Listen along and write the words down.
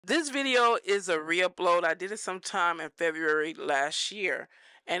This video is a re-upload. I did it sometime in February last year,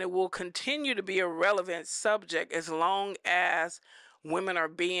 and it will continue to be a relevant subject as long as women are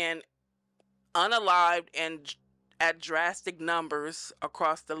being unalived and at drastic numbers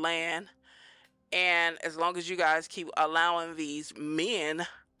across the land, and as long as you guys keep allowing these men,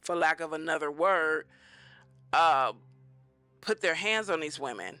 for lack of another word, uh, put their hands on these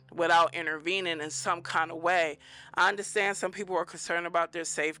women without intervening in some kind of way. I understand some people are concerned about their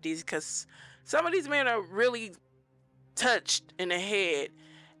safety because some of these men are really touched in the head,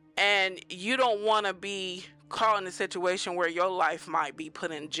 and you don't want to be caught in a situation where your life might be put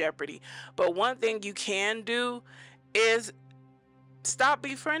in jeopardy. But one thing you can do is stop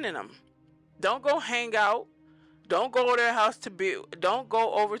befriending them. Don't go hang out. Don't go to their house don't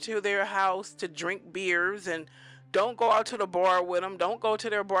go over to their house to drink beers, and don't go out to the bar with them. Don't go to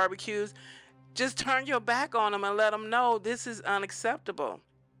their barbecues. Just turn your back on them and let them know this is unacceptable.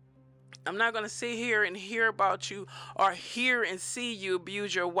 I'm not going to sit here and hear about you or hear and see you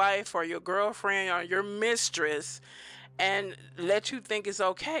abuse your wife or your girlfriend or your mistress and let you think it's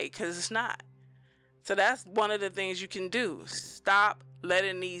okay, because it's not. So that's one of the things you can do. Stop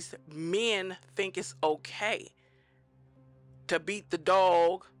letting these men think it's okay to beat the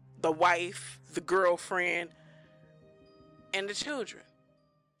dog, the wife, the girlfriend, and the children.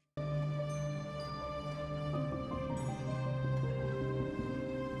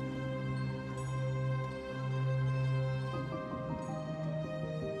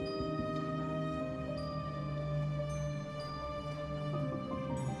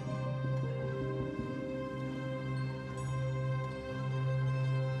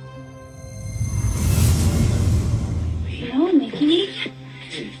 No, Mickey.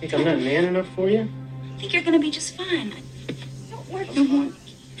 You think I'm not man enough for you? I think you're gonna be just fine. Don't work no more.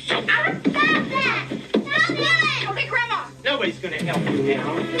 Stop that! Stop it! Okay, Grandma. Nobody's gonna help you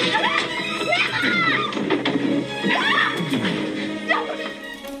now.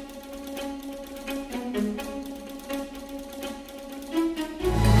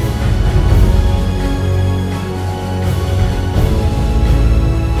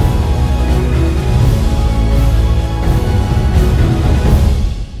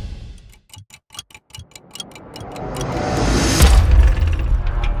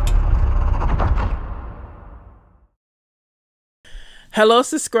 Hello,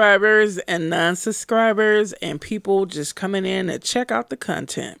 subscribers and non-subscribers and people just coming in to check out the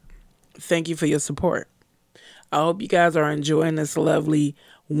content. Thank you for your support. I hope you guys are enjoying this lovely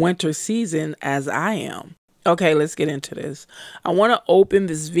winter season as I am. Okay, let's get into this. I want to open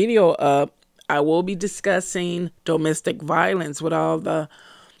this video up. I will be discussing domestic violence with all the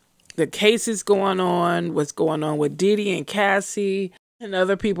cases going on, what's going on with Diddy and Cassie and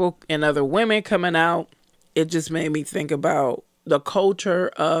other people and other women coming out. It just made me think about the culture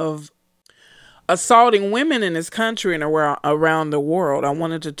of assaulting women in this country and around the world. I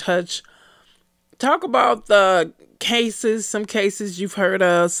wanted to talk about the cases, some cases you've heard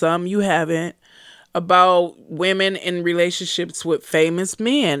of, some you haven't, about women in relationships with famous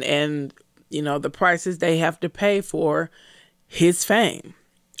men and, you know, the prices they have to pay for his fame.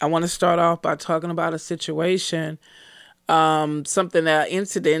 I want to start off by talking about a situation,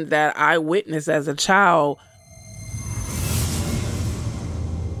 incident that I witnessed as a child,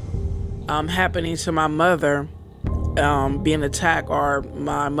 happening to my mother, being attacked, or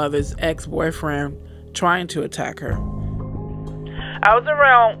my mother's ex-boyfriend trying to attack her. I was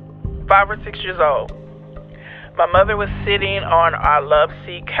around 5 or 6 years old. My mother was sitting on our love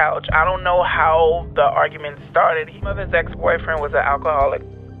seat couch. I don't know how the argument started. My mother's ex-boyfriend was an alcoholic,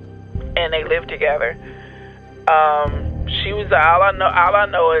 and they lived together. All I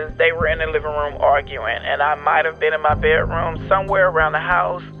know is they were in the living room arguing, and I might have been in my bedroom somewhere around the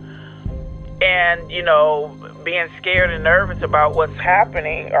house. And, you know, being scared and nervous about what's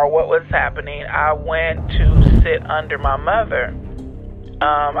happening or what was happening, I went to sit under my mother.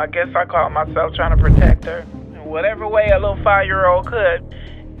 I guess I called myself trying to protect her in whatever way a little 5-year-old could.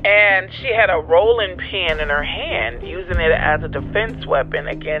 And she had a rolling pin in her hand, using it as a defense weapon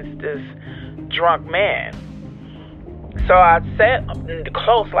against this drunk man. So I sat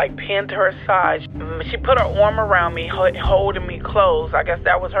close, like pinned to her side. She put her arm around me, holding me close. I guess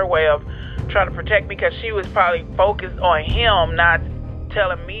that was her way of trying to protect me, because she was probably focused on him, not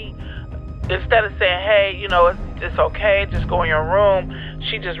telling me. Instead of saying, hey, you know, it's okay, just go in your room,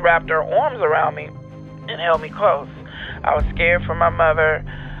 she just wrapped her arms around me and held me close. I was scared for my mother.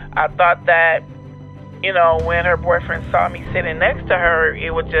 I thought that, you know, when her boyfriend saw me sitting next to her,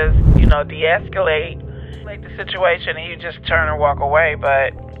 it would just, you know, de-escalate the situation, and he'd just turn and walk away,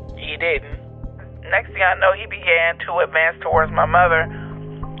 but he didn't. Next thing I know, he began to advance towards my mother,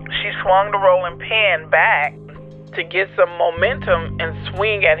 she swung the rolling pin back to get some momentum and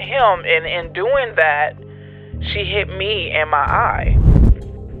swing at him, and in doing that, she hit me in my eye.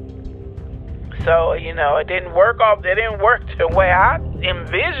 So, you know, it didn't work the way I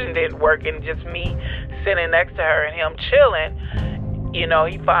envisioned it working, just me sitting next to her and him chilling. You know,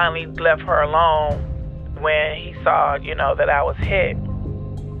 he finally left her alone when he saw, you know, that I was hit.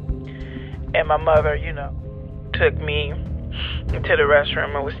 And my mother, you know, took me to the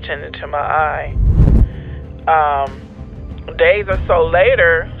restroom and was tending to my eye. Days or so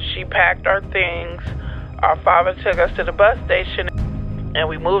later, she packed our things. Our father took us to the bus station, and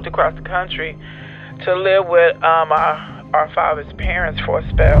we moved across the country to live with our father's parents for a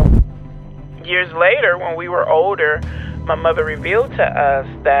spell. Years later, when we were older, my mother revealed to us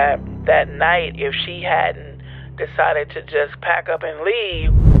that that night, if she hadn't decided to just pack up and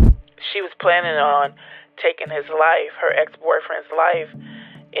leave, she was planning on taking his life, her ex-boyfriend's life,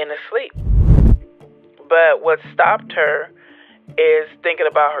 in his sleep. But what stopped her is thinking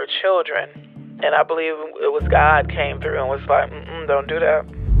about her children. And I believe it was God came through and was like, don't do that.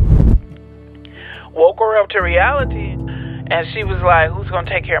 Woke her up to reality, and she was like, who's going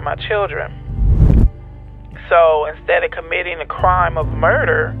to take care of my children? So instead of committing the crime of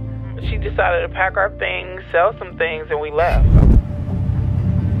murder, she decided to pack our things, sell some things, and we left.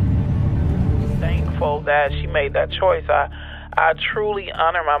 Thankful that she made that choice. I truly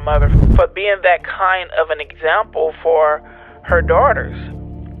honor my mother for being that kind of an example for her daughters,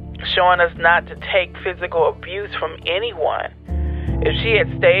 showing us not to take physical abuse from anyone. If she had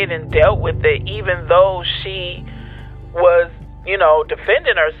stayed and dealt with it, even though she was, you know,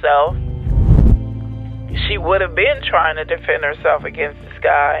 defending herself, she would have been trying to defend herself against this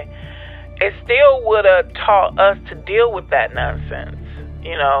guy. It still would have taught us to deal with that nonsense.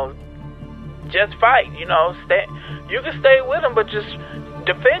 You know, just fight. You know, you can stay with him, but just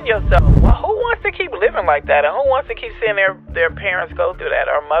defend yourself. Well, who wants to keep living like that? And who wants to keep seeing their parents go through that,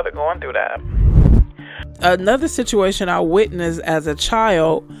 or mother going through that? Another situation I witnessed as a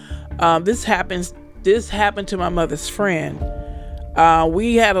child, this happened to my mother's friend.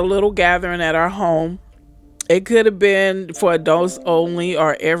 We had a little gathering at our home. It could have been for adults only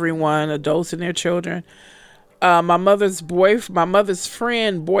or everyone, adults and their children. My mother's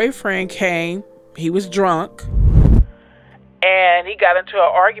friend boyfriend came. He was drunk, and he got into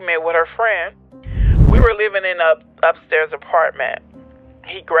an argument with her friend. We were living in an upstairs apartment.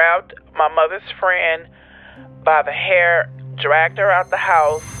 He grabbed my mother's friend by the hair, dragged her out the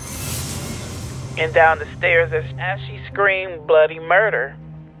house and down the stairs as she screamed bloody murder.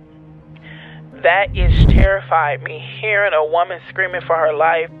 That is terrified me, hearing a woman screaming for her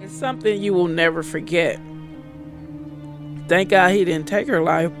life. It's something you will never forget. Thank God he didn't take her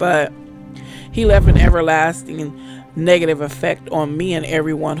life, but he left an everlasting negative effect on me and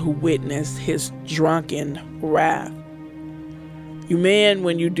everyone who witnessed his drunken wrath. You men,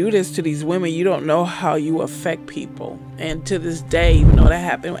 when you do this to these women, you don't know how you affect people. And to this day, even though that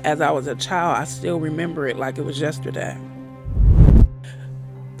happened as I was a child, I still remember it like it was yesterday.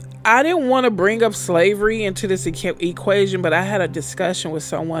 I didn't want to bring up slavery into this equation, but I had a discussion with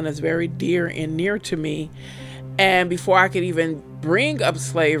someone that's very dear and near to me. And before I could even bring up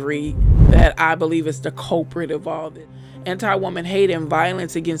slavery, that I believe is the culprit of all this anti-woman hate and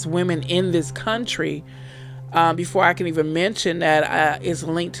violence against women in this country, before I can even mention that it's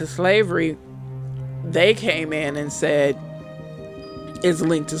linked to slavery, they came in and said it's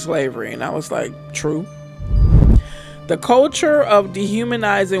linked to slavery. And I was like, true. The culture of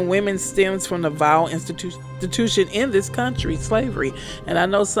dehumanizing women stems from the vile institution in this country, slavery. And I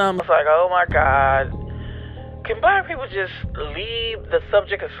know some was like, oh my God, can black people just leave the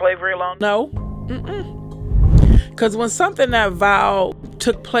subject of slavery alone? No. Because when something that vile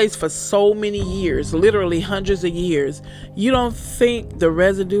took place for so many years, literally hundreds of years, you don't think the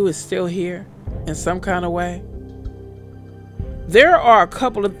residue is still here in some kind of way? There are a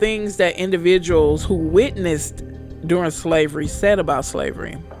couple of things that individuals who witnessed during slavery said about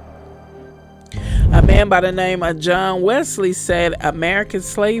slavery. A man by the name of John Wesley said American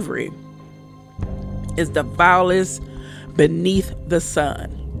slavery is the vilest beneath the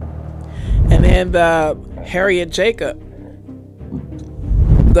sun. And then the Harriet Jacob,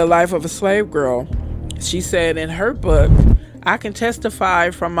 The Life of a Slave Girl, she said in her book, I can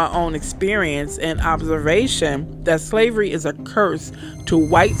testify from my own experience and observation that slavery is a curse to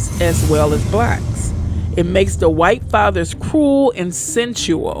whites as well as blacks. It makes the white fathers cruel and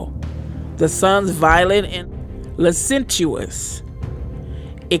sensual, the sons violent and licentious.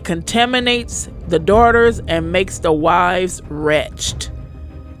 It contaminates the daughters and makes the wives wretched.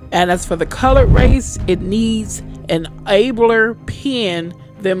 And as for the colored race, it needs an abler pen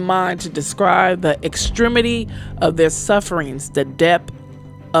than mine to describe the extremity of their sufferings, the depth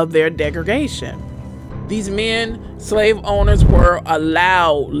of their degradation. These men, slave owners, were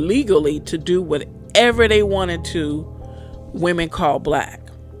allowed legally to do whatever they wanted to women called black.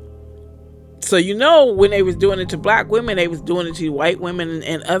 So you know, when they was doing it to black women, they was doing it to white women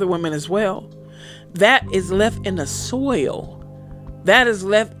and other women as well. That is left in the soil. That is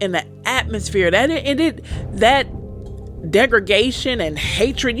left in the atmosphere. That degradation and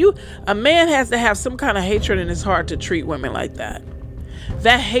hatred. A man has to have some kind of hatred in his heart to treat women like that.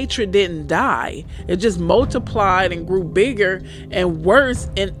 That hatred didn't die. It just multiplied and grew bigger and worse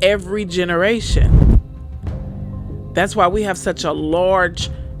in every generation. That's why we have such a large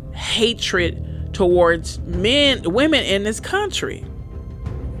hatred towards women in this country.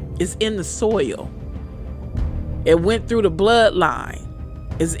 It's in the soil. It went through the bloodline.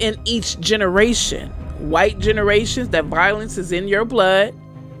 It's in each generation. White generations, that violence is in your blood.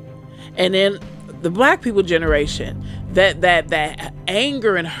 And then the black people generation, that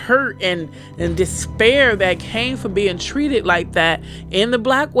anger and hurt and despair that came from being treated like that in the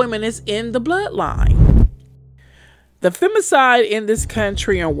black women is in the bloodline. The femicide in this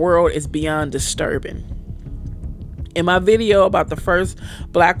country and world is beyond disturbing. In my video about the first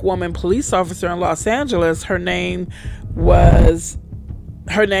black woman police officer in Los Angeles, her name was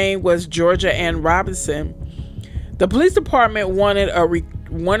Georgia Ann Robinson. The police department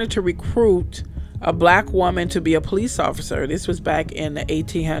wanted to recruit a black woman to be a police officer. This was back in the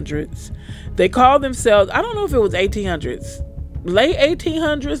 1800s. They called themselves, I don't know if it was 1800s, late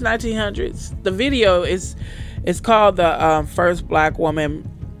 1800s, 1900s. The video is called the first black woman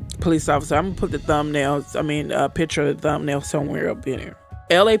police officer. I'm gonna put a picture of the thumbnail somewhere up in here.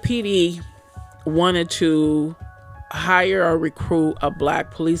 LAPD wanted to hire or recruit a black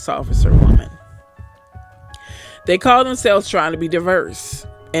police officer woman. They called themselves trying to be diverse.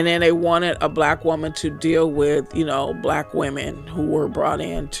 And then they wanted a black woman to deal with, black women who were brought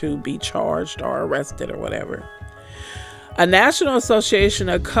in to be charged or arrested or whatever. A National Association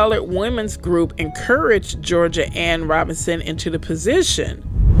of Colored Women's group encouraged Georgia Ann Robinson into the position.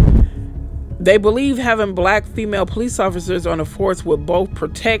 They believe having black female police officers on the force would both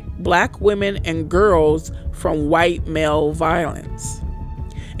protect black women and girls from white male violence.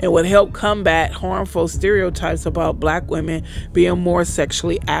 It would help combat harmful stereotypes about black women being more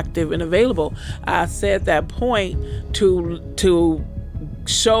sexually active and available. I said that point to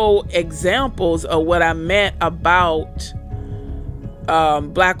show examples of what I meant about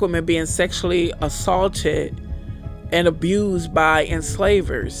black women being sexually assaulted and abused by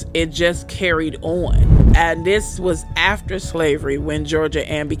enslavers. It just carried on. And this was after slavery, when Georgia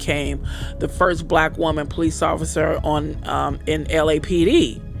Ann became the first black woman police officer in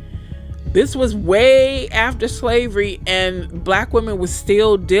LAPD. This was way after slavery, and black women were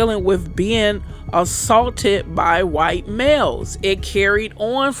still dealing with being assaulted by white males. It carried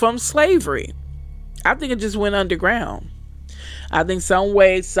on from slavery. I think it just went underground. I think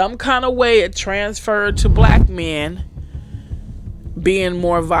some kind of way it transferred to black men being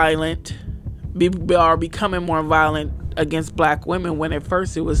more violent, or becoming more violent against black women, when at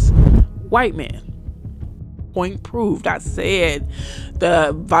first it was white men. Point proved. I said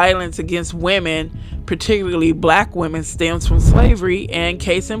the violence against women, particularly black women, stems from slavery, and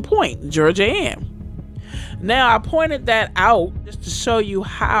case in point, Georgia Ann. Now, I pointed that out just to show you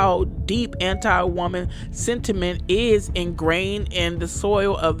how deep anti-woman sentiment is ingrained in the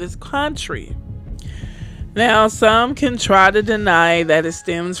soil of this country. Now, some can try to deny that it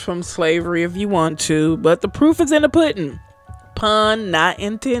stems from slavery if you want to, but the proof is in the pudding. Pun not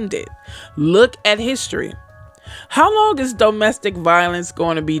intended. Look at history. How long is domestic violence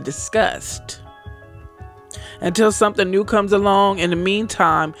going to be discussed? Until something new comes along. In the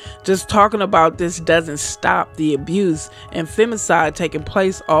meantime, just talking about this doesn't stop the abuse and femicide taking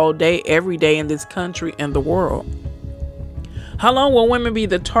place all day, every day in this country and the world. How long will women be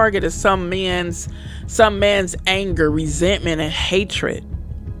the target of some man's anger, resentment, and hatred?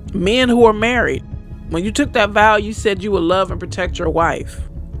 Men who are married. When you took that vow, you said you would love and protect your wife.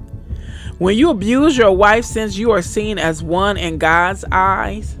 When you abuse your wife, since you are seen as one in God's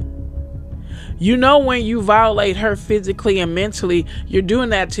eyes, you know when you violate her physically and mentally, you're doing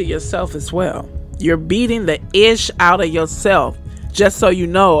that to yourself as well. You're beating the ish out of yourself. Just so you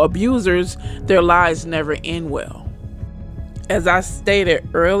know, abusers, their lives never end well. As I stated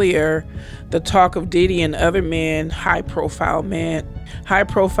earlier, the talk of Diddy and other men, high-profile men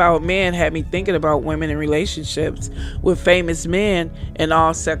had me thinking about women in relationships with famous men in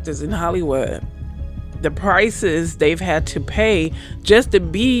all sectors in Hollywood. The prices they've had to pay just to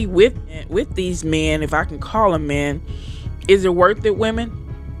be with these men, if I can call them men. Is it worth it, women?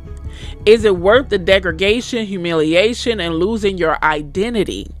 Is it worth the degradation, humiliation, and losing your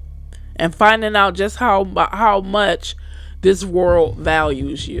identity and finding out just how much this world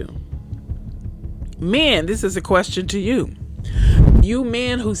values you? Men, this is a question to you. You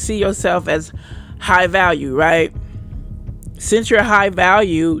men who see yourself as high value, right? Since your high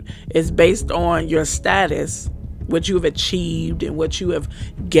value is based on your status, what you have achieved and what you have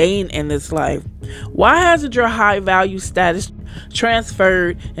gained in this life, why hasn't your high value status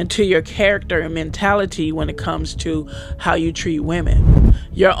transferred into your character and mentality when it comes to how you treat women?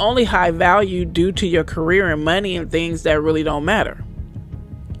 You're only high value due to your career and money and things that really don't matter.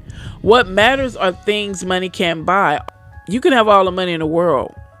 What matters are things money can't buy. You can have all the money in the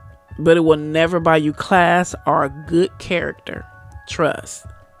world, but it will never buy you class or good character. Trust.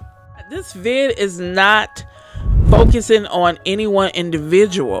 This vid is not focusing on any one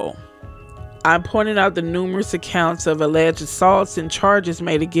individual. I'm pointing out the numerous accounts of alleged assaults and charges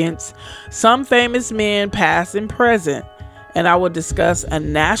made against some famous men, past and present. And I will discuss a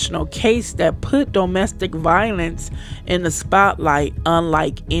national case that put domestic violence in the spotlight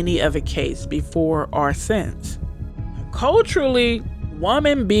unlike any other case before or since. Culturally,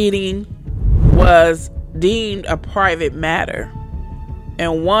 woman beating was deemed a private matter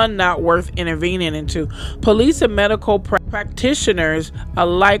and one not worth intervening into. Police and medical practitioners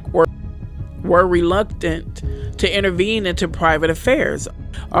alike were reluctant to intervene into private affairs,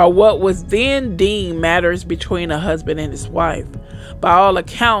 or what was then deemed matters between a husband and his wife. By all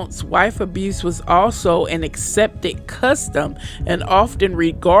accounts, wife abuse was also an accepted custom and often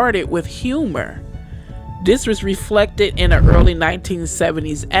regarded with humor. This was reflected in an early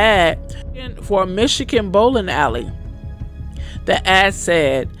 1970s ad for a Michigan bowling alley. The ad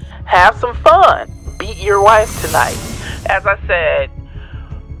said, "Have some fun, beat your wife tonight." As I said,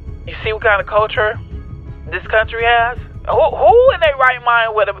 you see what kind of culture this country has? Who in their right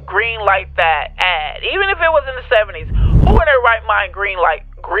mind would have green light that ad? Even if it was in the 70s, who in their right mind green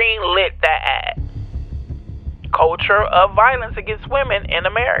lit that ad? Culture of violence against women in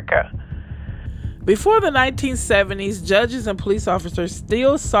America. Before the 1970s, judges and police officers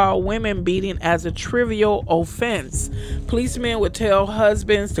still saw women beating as a trivial offense. Policemen would tell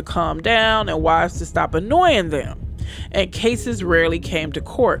husbands to calm down and wives to stop annoying them, and cases rarely came to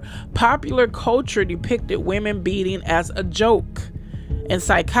court. Popular culture depicted women beating as a joke, and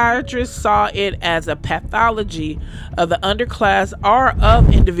psychiatrists saw it as a pathology of the underclass or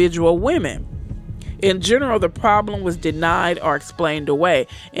of individual women. In general, the problem was denied or explained away.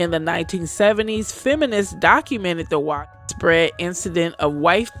 In the 1970s, feminists documented the widespread incident of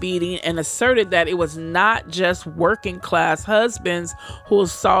wife beating and asserted that it was not just working class husbands who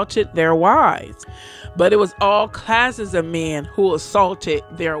assaulted their wives, but it was all classes of men who assaulted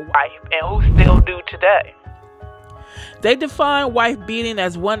their wife and who still do today. They define wife beating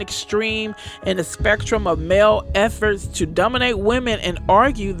as one extreme in the spectrum of male efforts to dominate women and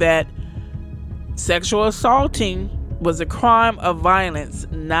argue that sexual assaulting was a crime of violence,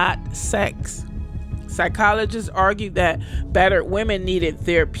 not sex. Psychologists argued that battered women needed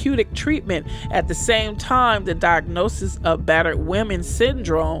therapeutic treatment. At the same time, the diagnosis of battered women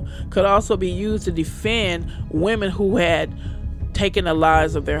syndrome could also be used to defend women who had taken the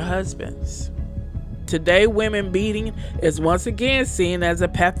lives of their husbands. Today, women beating is once again seen as a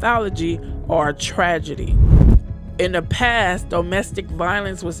pathology or a tragedy. In the past, domestic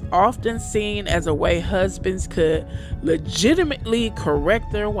violence was often seen as a way husbands could legitimately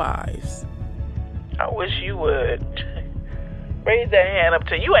correct their wives. I wish you would. Raise that hand up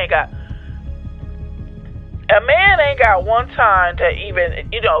to you. A man ain't got one time to even,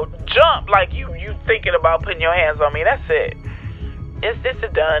 jump like you thinking about putting your hands on me. That's it. It's a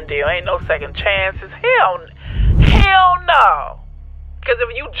done deal. Ain't no second chances. Hell no. Because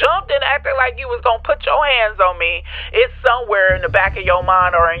if you jumped and acted like you was going to put your hands on me, it's somewhere in the back of your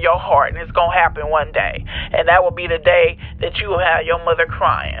mind or in your heart, and it's going to happen one day. And that will be the day that you will have your mother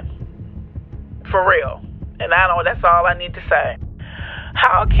crying. For real. And that's all I need to say.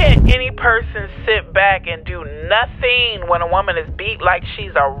 How can any person sit back and do nothing when a woman is beat like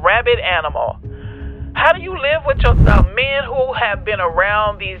she's a rabid animal? How do you live with yourself? Men who have been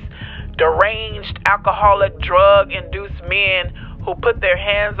around these deranged, alcoholic, drug-induced men who put their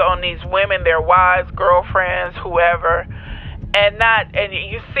hands on these women, their wives, girlfriends, whoever, and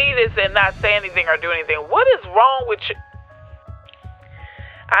you see this and not say anything or do anything. What is wrong with you?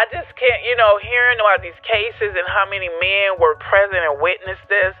 I just can't, hearing about these cases and how many men were present and witnessed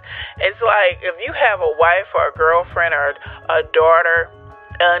this. It's like if you have a wife or a girlfriend or a daughter,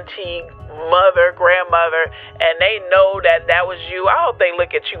 auntie, mother, grandmother, and they know that was you, I hope they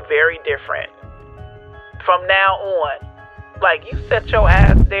look at you very different from now on. Like, you set your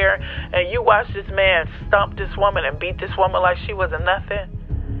ass there and you watch this man stomp this woman and beat this woman like she wasn't nothing.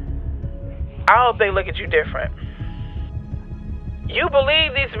 I hope they look at you different. You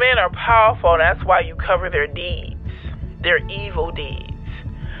believe these men are powerful, and that's why you cover their deeds, their evil deeds.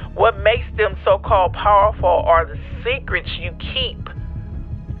 What makes them so-called powerful are the secrets you keep.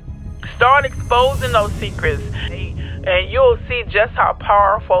 Start exposing those secrets, and you'll see just how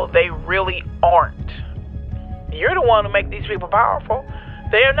powerful they really aren't. You're the one who make these people powerful.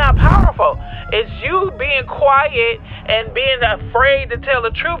 They're not powerful. It's you being quiet and being afraid to tell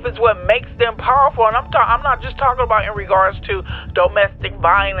the truth is what makes them powerful. And I'm not just talking about in regards to domestic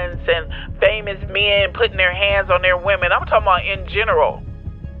violence and famous men putting their hands on their women. I'm talking about in general.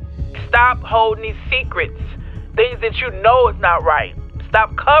 Stop holding these secrets, things that you know is not right.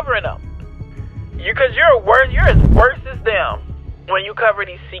 Stop covering them. Because you're as worse as them when you cover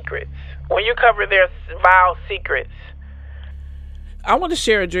these secrets, when you cover their vile secrets. I want to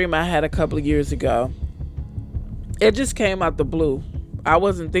share a dream I had a couple of years ago. It just came out the blue. I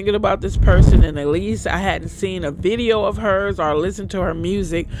wasn't thinking about this person, and at least I hadn't seen a video of hers or listened to her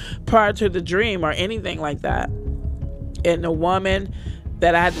music prior to the dream or anything like that. And the woman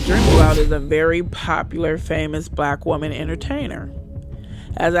that I had to dream about is a very popular, famous black woman entertainer.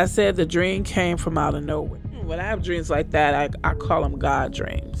 As I said, the dream came from out of nowhere. When I have dreams like that, I call them God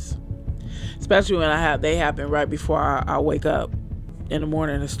dreams. Especially when they happen right before I wake up in the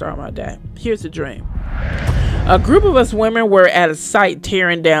morning to start my day. Here's the dream. A group of us women were at a site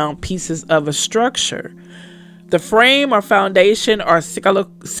tearing down pieces of a structure. The frame or foundation or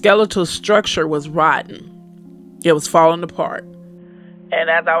skeletal structure was rotten. It was falling apart. And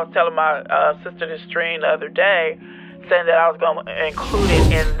as I was telling my sister this dream the other day, saying that I was going to include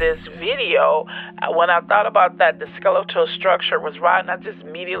it in this video, when I thought about that, the skeletal structure was rotten, I just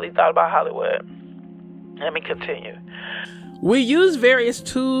immediately thought about Hollywood. Let me continue. We use various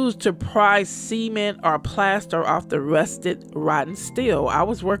tools to pry cement or plaster off the rusted, rotten steel. I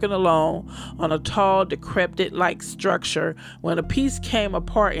was working alone on a tall, decrepit-like structure when a piece came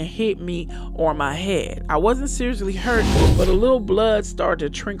apart and hit me on my head. I wasn't seriously hurt, but a little blood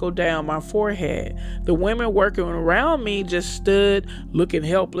started to trickle down my forehead. The women working around me just stood looking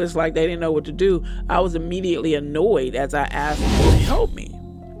helpless like they didn't know what to do. I was immediately annoyed as I asked them to help me.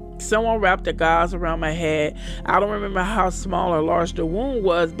 Someone wrapped the gauze around my head. I don't remember how small or large the wound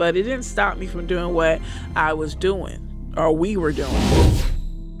was, but it didn't stop me from doing what I was doing, or we were doing.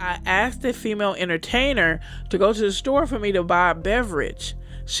 I asked the female entertainer to go to the store for me to buy a beverage.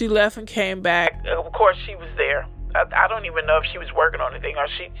 She left and came back. Of course, she was there. I don't even know if she was working on anything, or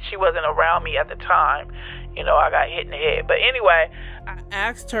she wasn't around me at the time. You know, I got hit in the head. But anyway, I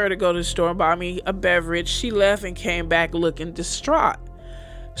asked her to go to the store and buy me a beverage. She left and came back looking distraught.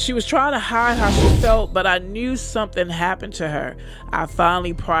 She was trying to hide how she felt, but I knew something happened to her. I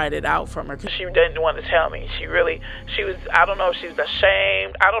finally pried it out from her. She didn't want to tell me. She was, I don't know if she was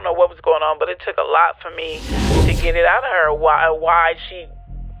ashamed. I don't know what was going on, but it took a lot for me to get it out of her. Why she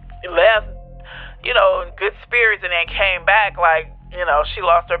left, you know, in good spirits and then came back like, you know, she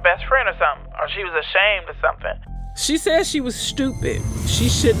lost her best friend or something, or she was ashamed of something. She said she was stupid. She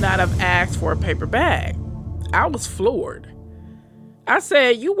should not have asked for a paper bag. I was floored. I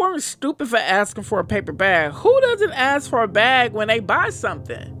said, you weren't stupid for asking for a paper bag. Who doesn't ask for a bag when they buy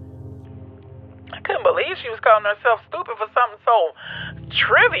something? I couldn't believe she was calling herself stupid for something so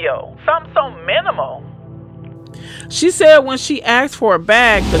trivial, something so minimal. She said when she asked for a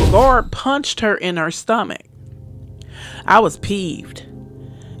bag, the guard punched her in her stomach. I was peeved.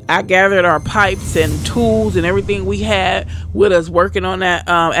 I gathered our pipes and tools and everything we had with us working on that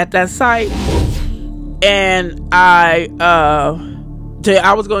at that site, and I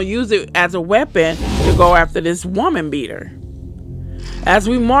was going to use it as a weapon to go after this woman beater. As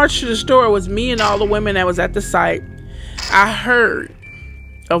we marched to the store, it was me and all the women that was at the site. I heard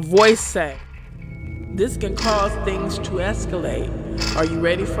a voice say, "This can cause things to escalate. Are you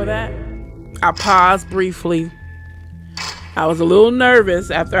ready for that?" I paused briefly. I was a little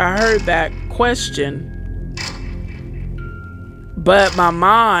nervous after I heard that question, but my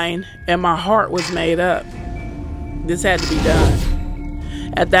mind and my heart was made up. This had to be done.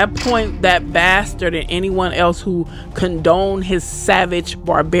 At that point, that bastard and anyone else who condoned his savage,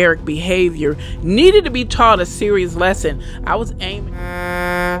 barbaric behavior needed to be taught a serious lesson. I was aiming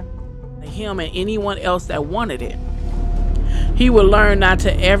at him and anyone else that wanted it. He would learn not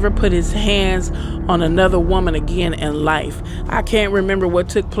to ever put his hands on another woman again in life. I can't remember what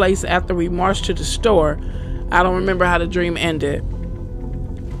took place after we marched to the store. I don't remember how the dream ended.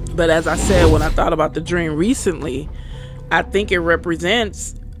 But as I said, when I thought about the dream recently, I think it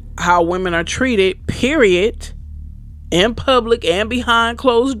represents how women are treated, period. in public and behind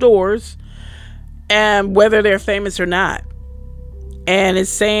closed doors, and whether they're famous or not. And it's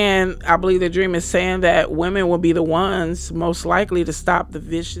saying, I believe the dream is saying that women will be the ones most likely to stop the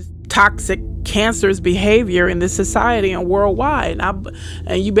vicious, toxic, cancerous behavior in this society and worldwide.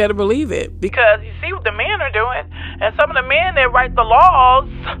 And you better believe it, because you see what the men are doing. And some of the men that write the laws,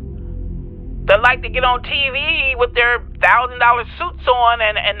 that like to get on TV with their $1,000 suits on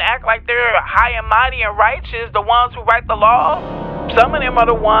and act like they're high and mighty and righteous, the ones who write the law, some of them are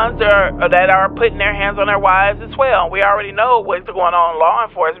the ones that are putting their hands on their wives as well. We already know what's going on in law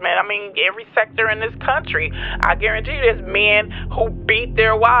enforcement. I mean, every sector in this country, I guarantee you there's men who beat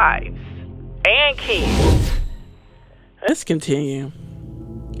their wives and kids. Let's continue.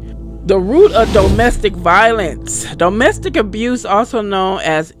 The root of domestic violence. Domestic abuse, also known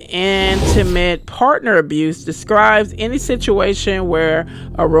as intimate partner abuse, describes any situation where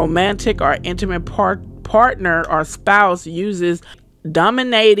a romantic or intimate partner or spouse uses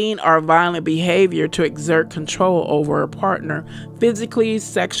dominating or violent behavior to exert control over a partner, physically,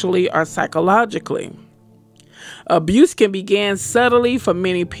 sexually, or psychologically. Abuse can begin subtly for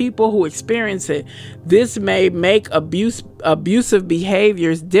many people who experience it. This may make abusive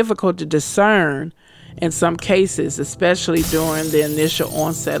behaviors difficult to discern in some cases, especially during the initial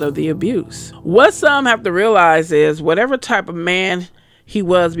onset of the abuse. What some have to realize is whatever type of man he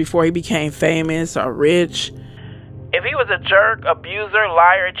was before he became famous or rich, if he was a jerk, abuser,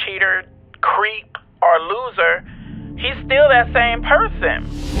 liar, cheater, creep, or loser, he's still that same person.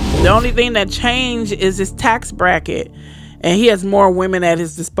 The only thing that changed is his tax bracket, and he has more women at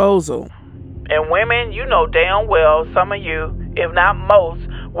his disposal. And women, you know damn well, some of you, if not most,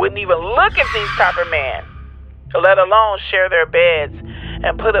 wouldn't even look at these type of men, let alone share their beds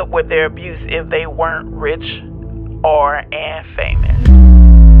and put up with their abuse if they weren't rich and famous.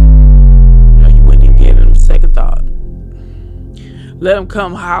 No, you wouldn't even give them a second thought. Let them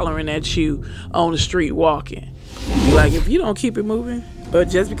come hollering at you on the street walking. Be like, if you don't keep it moving, but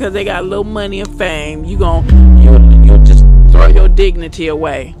just because they got a little money and fame, you'll just throw your dignity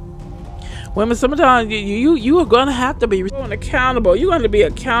away. Women, sometimes you are going to have to be accountable. You're going to be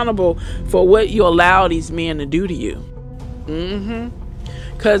accountable for what you allow these men to do to you.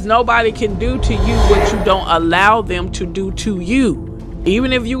 Because nobody can do to you what you don't allow them to do to you.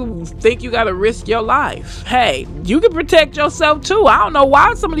 Even if you think you got to risk your life, hey, you can protect yourself too. I don't know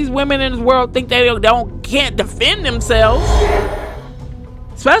why some of these women in this world think they can't defend themselves.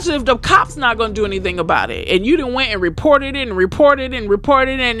 Especially if the cops not going to do anything about it. And you done went and reported it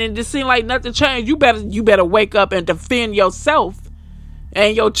and it just seemed like nothing changed. You better wake up and defend yourself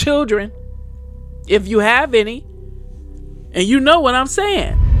and your children, if you have any. And you know what I'm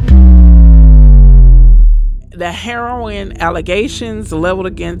saying. The heroin allegations leveled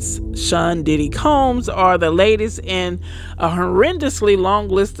against Sean Diddy Combs are the latest in a horrendously long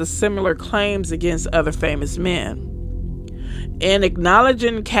list of similar claims against other famous men. In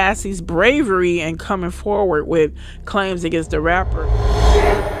acknowledging Cassie's bravery and coming forward with claims against the rapper,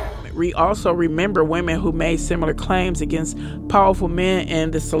 we also remember women who made similar claims against powerful men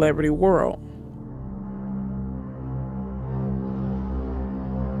in the celebrity world.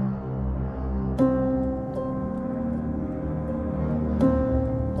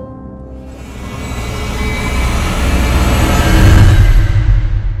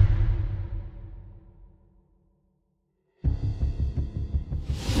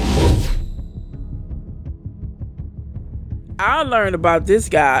 I learned about this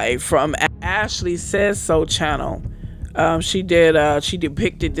guy from Ashley Says So channel. She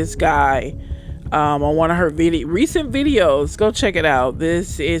depicted this guy on one of her recent videos. Go check it out.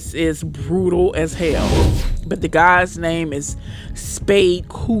 This is brutal as hell. But the guy's name is Spade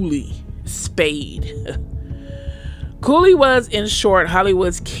Cooley. Spade. Cooley was, in short,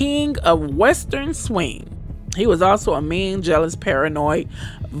 Hollywood's king of Western swing. He was also a mean, jealous, paranoid,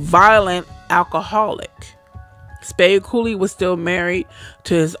 violent alcoholic. Spade Cooley was still married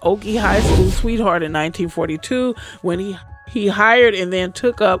to his Okie High School sweetheart in 1942 when he hired and then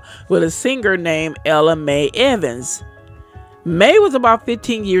took up with a singer named Ella Mae Evans. Mae was about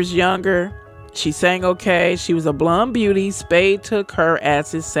 15 years younger. She sang okay. She was a blonde beauty. Spade took her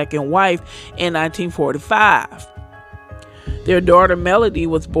as his second wife in 1945. Their daughter Melody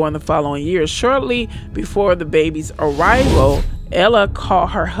was born the following year. Shortly before the baby's arrival, Ella caught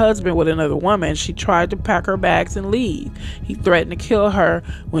her husband with another woman. She tried to pack her bags and leave. He threatened to kill her.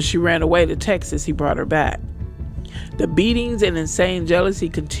 When she ran away to Texas, he brought her back. The beatings and insane jealousy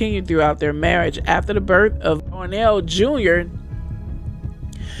continued throughout their marriage. After the birth of Cornell Jr.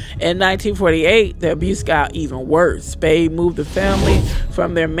 in 1948, the abuse got even worse. Spade moved the family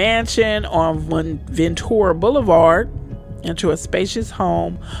from their mansion on Ventura Boulevard into a spacious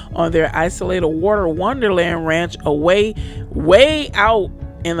home on their isolated water wonderland ranch way out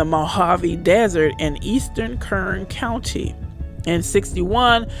in the Mojave Desert in eastern Kern County. In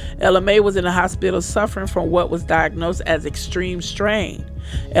 1961, Ella Mae was in the hospital suffering from what was diagnosed as extreme strain.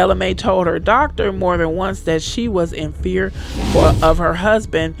 Ella Mae told her doctor more than once that she was in fear of her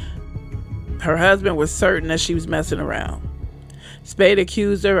husband. Her husband was certain that she was messing around. Spade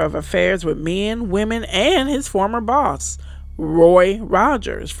accused her of affairs with men, women, and his former boss, Roy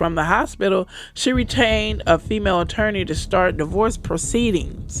Rogers. From the hospital, she retained a female attorney to start divorce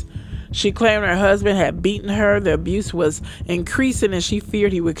proceedings. She claimed her husband had beaten her. The abuse was increasing and she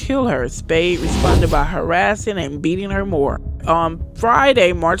feared he would kill her. Spade responded by harassing and beating her more. On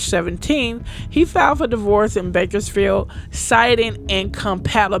Friday, March 17, he filed for divorce in Bakersfield, citing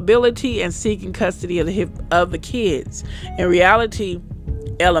incompatibility and seeking custody of the kids. In reality,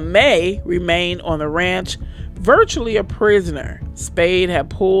 Ella Mae remained on the ranch virtually a prisoner. Spade had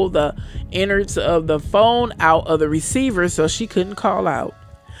pulled the innards of the phone out of the receiver so she couldn't call out.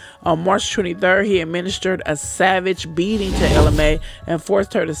 On March 23rd, he administered a savage beating to Ella Mae and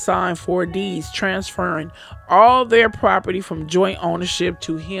forced her to sign 4 deeds, transferring all their property from joint ownership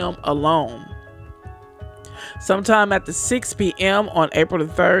to him alone. Sometime after 6 p.m. on April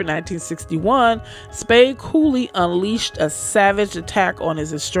 3rd, 1961, Spade coolly unleashed a savage attack on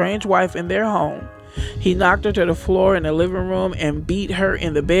his estranged wife in their home. He knocked her to the floor in the living room and beat her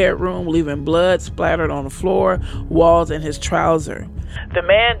in the bedroom, leaving blood splattered on the floor, walls, and his trouser. The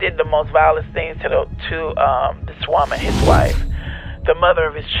man did the most violent things to this woman, his wife, the mother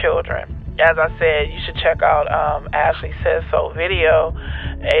of his children. As I said, you should check out Ashley Says So video,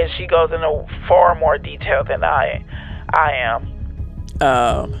 and she goes into far more detail than I am.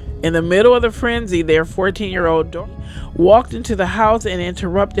 In the middle of the frenzy, their 14-year-old daughter walked into the house and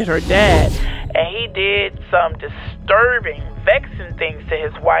interrupted her dad, and he did some disturbing, vexing things to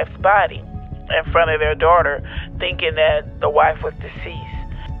his wife's body in front of their daughter, thinking that the wife was deceased.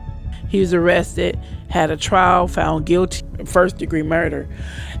 He was arrested, had a trial, found guilty of first-degree murder.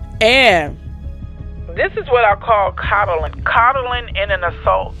 And this is what I call coddling in an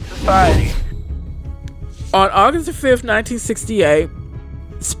assault society. On August 5th, 1968,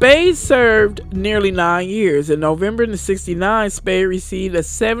 Spade served nearly 9 years. In November of 1969, Spade received a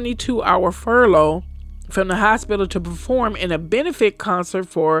 72-hour furlough from the hospital to perform in a benefit concert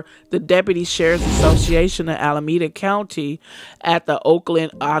for the Deputy Sheriff's Association of Alameda County at the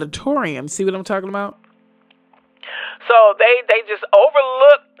Oakland Auditorium. See what I'm talking about? So they just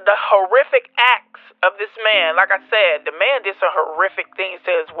overlooked the horrific acts of this man. Like I said, the man did some horrific things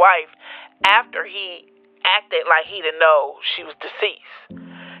to his wife after he acted like he didn't know she was deceased.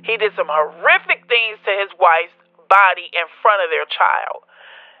 He did some horrific things to his wife's body in front of their child.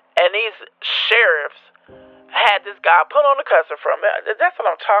 And these sheriffs had this guy put on the cussing from it. That's what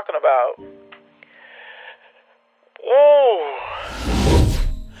I'm talking about. Ooh.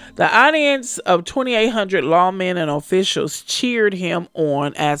 The audience of 2,800 lawmen and officials cheered him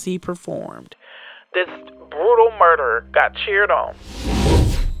on as he performed. This brutal murderer got cheered on.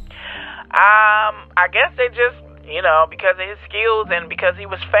 I guess they just, because of his skills and because he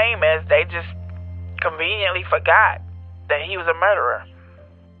was famous, they just conveniently forgot that he was a murderer.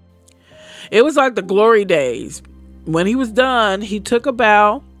 It was like the glory days. When he was done, he took a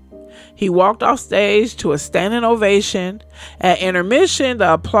bow. He walked off stage to a standing ovation. At intermission,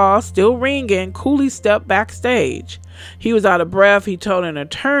 the applause still ringing, coolly stepped backstage. He was out of breath. He told an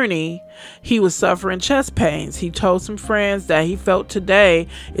attorney he was suffering chest pains. He told some friends that he felt today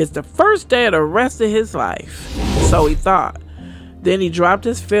is the first day of the rest of his life. So he thought. Then he dropped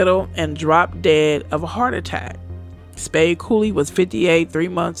his fiddle and dropped dead of a heart attack. Spade Cooley was 58, 3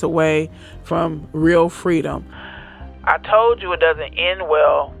 months away from real freedom. I told you it doesn't end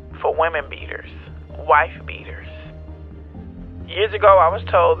well for women beaters, wife beaters. Years ago, I was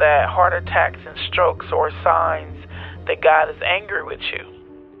told that heart attacks and strokes are signs that God is angry with you.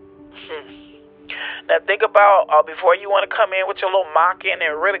 Now think about, before you want to come in with your little mocking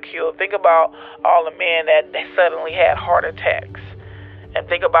and ridicule, think about all the men that they suddenly had heart attacks. And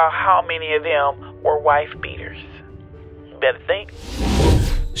think about how many of them were wife beaters. You better think.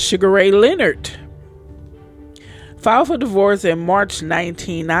 Sugar Ray Leonard filed for divorce in March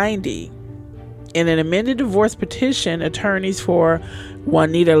 1990. In an amended divorce petition, attorneys for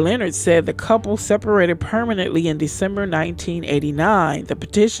Juanita Leonard said the couple separated permanently in December 1989. The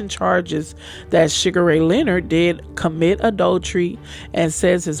petition charges that Sugar Ray Leonard did commit adultery and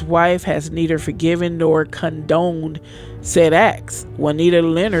says his wife has neither forgiven nor condoned said acts. Juanita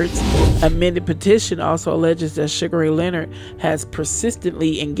Leonard's amended petition also alleges that Sugar Ray Leonard has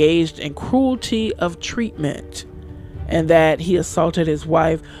persistently engaged in cruelty of treatment and that he assaulted his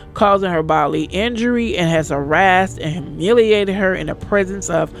wife, causing her bodily injury, and has harassed and humiliated her in the presence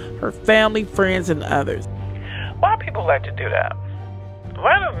of her family, friends, and others. Why do people like to do that?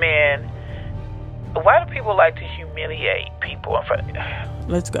 Why do people like to humiliate people in front?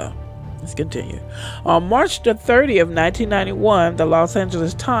 Let's go. Let's continue. On March the 30th, 1991, the Los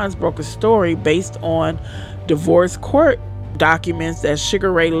Angeles Times broke a story based on divorce court documents that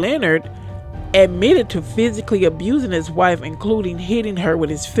Sugar Ray Leonard admitted to physically abusing his wife, including hitting her with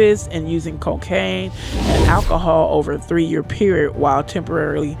his fists and using cocaine and alcohol over a 3-year period while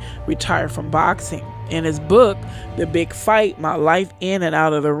temporarily retired from boxing. In his book, The Big Fight, My Life In and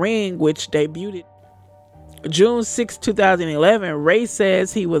Out of the Ring, which debuted June 6, 2011, Ray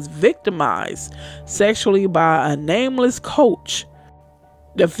says he was victimized sexually by a nameless coach.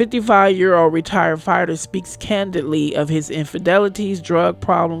 The 55-year-old retired fighter speaks candidly of his infidelities, drug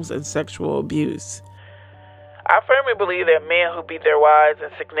problems, and sexual abuse. I firmly believe that men who beat their wives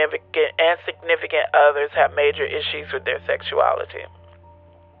and significant others have major issues with their sexuality.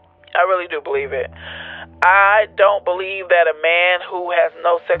 I really do believe it. I don't believe that a man who has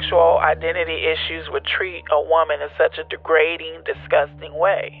no sexual identity issues would treat a woman in such a degrading, disgusting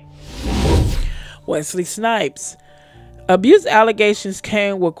way. Wesley Snipes. Abuse allegations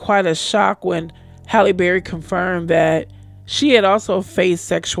came with quite a shock when Halle Berry confirmed that she had also faced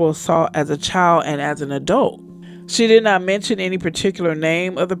sexual assault as a child and as an adult. She did not mention any particular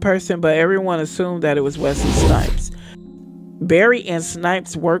name of the person, but everyone assumed that it was Wesley Snipes. Berry and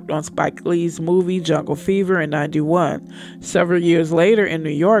Snipes worked on Spike Lee's movie Jungle Fever in 1991. Several years later in New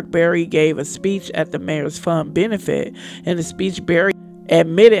York, Berry gave a speech at the Mayor's Fund benefit. In the speech, Berry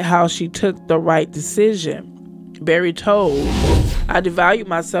admitted how she took the right decision. Berry told, "I devalued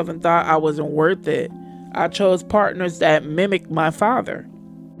myself and thought I wasn't worth it. I chose partners that mimicked my father."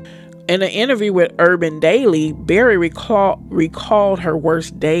 In an interview with Urban Daily, Berry recalled her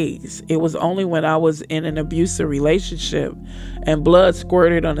worst days. "It was only when I was in an abusive relationship and blood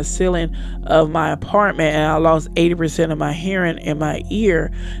squirted on the ceiling of my apartment and I lost 80% of my hearing in my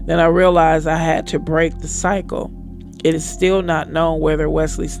ear that I realized I had to break the cycle. It is still not known whether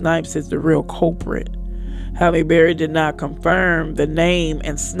Wesley Snipes is the real culprit." Halle Berry did not confirm the name,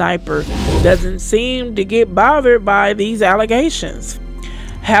 and Sniper doesn't seem to get bothered by these allegations.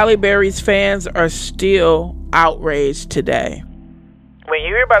 Halle Berry's fans are still outraged today. When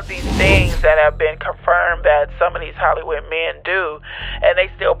you hear about these things that have been confirmed that some of these Hollywood men do, and they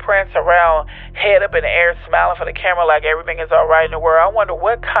still prance around head up in the air smiling for the camera like everything is all right in the world, I wonder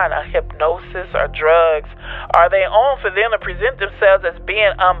what kind of hypnosis or drugs are they on for them to present themselves as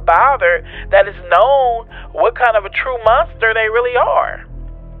being unbothered, that is known what kind of a true monster they really are.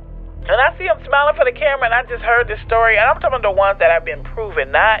 And I see them smiling for the camera, and I just heard this story, and I'm talking about the ones that have been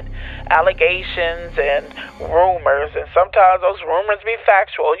proven, not allegations and rumors, and sometimes those rumors be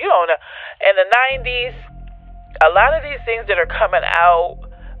factual. You know, in the 90s, a lot of these things that are coming out,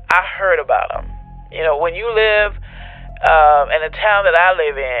 I heard about them. You know, when you live in a town that I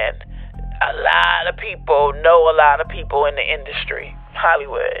live in, a lot of people know a lot of people in the industry,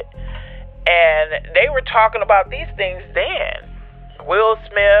 Hollywood, and they were talking about these things then. Will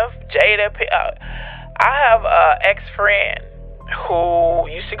Smith, Jada. I have an ex-friend who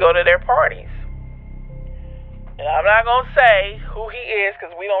used to go to their parties. And I'm not going to say who he is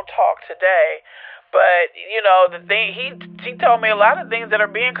because we don't talk today. But, you know, the thing he told me a lot of things that are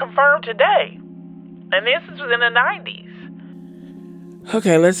being confirmed today. And this was in the 90s.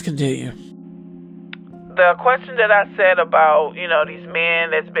 Okay, let's continue. The question that I said about, you know, these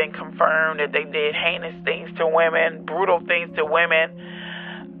men that's been confirmed that they did heinous things to women, brutal things to women,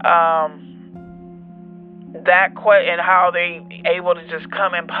 and how they able to just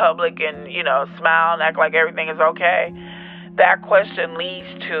come in public and, you know, smile and act like everything is okay, that question leads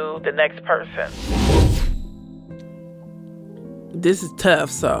to the next person. This is tough,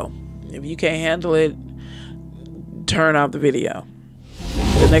 so if you can't handle it, turn off the video.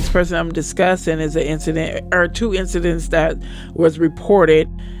 The next person I'm discussing is an incident, or two incidents that was reported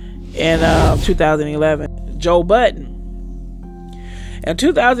in 2011. Joe Budden. In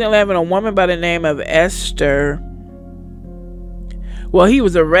 2011, a woman by the name of Esther, well, he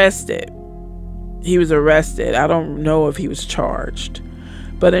was arrested. I don't know if he was charged.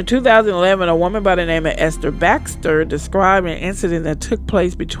 But in 2011, a woman by the name of Esther Baxter described an incident that took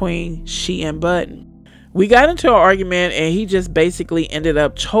place between she and Budden. We got into an argument and he just basically ended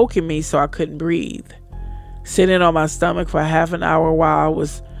up choking me so I couldn't breathe. Sitting on my stomach for half an hour while I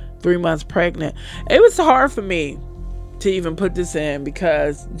was 3 months pregnant. It was hard for me to even put this in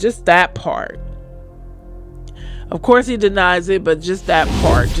because just that part. Of course he denies it, but just that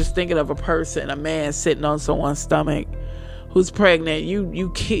part, just thinking of a person, a man sitting on someone's stomach who's pregnant.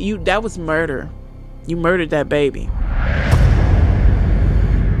 You that was murder. You murdered that baby.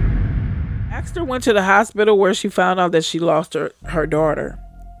 Baxter went to the hospital where she found out that she lost her daughter.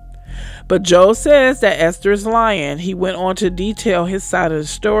 But Joe says that Esther is lying. He went on to detail his side of the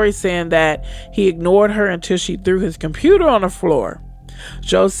story, saying that he ignored her until she threw his computer on the floor.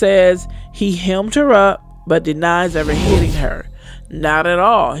 Joe says he hemmed her up, but denies ever hitting her. Not at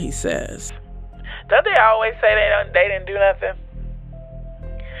all, he says. Don't they always say they didn't do nothing?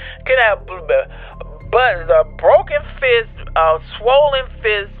 Can have but a broken fist, a swollen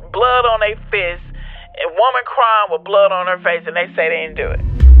fist, blood on their fist, a woman crying with blood on her face, and they say they didn't do it.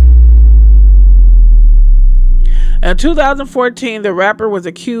 In 2014, the rapper was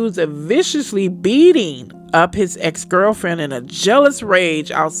accused of viciously beating up his ex-girlfriend in a jealous rage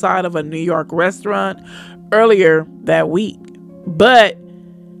outside of a New York restaurant earlier that week. But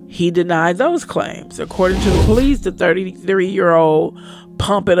he denied those claims. According to the police, the 33-year-old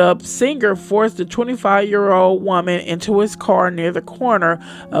Pump It Up singer forced the 25-year-old woman into his car near the corner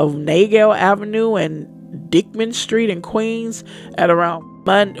of Nagel Avenue and Dickman Street in Queens at around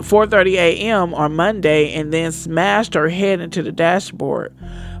 4:30 a.m. on Monday, and then smashed her head into the dashboard.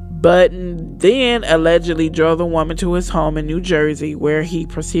 But then allegedly drove the woman to his home in New Jersey, where he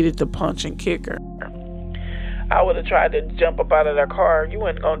proceeded to punch and kick her. I would have tried to jump up out of that car. You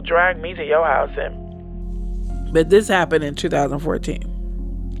weren't going to drag me to your house. But this happened in 2014.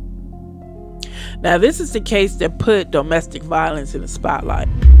 Now, this is the case that put domestic violence in the spotlight.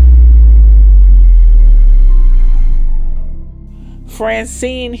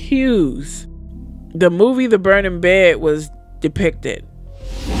 Francine Hughes. The movie The Burning Bed was depicted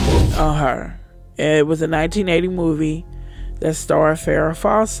on her. It was a 1980 movie that starred Farrah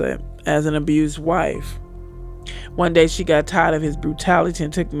Fawcett as an abused wife. One day she got tired of his brutality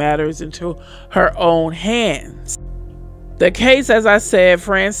and took matters into her own hands. The case, as I said,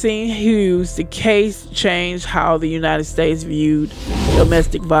 Francine Hughes, the case changed how the United States viewed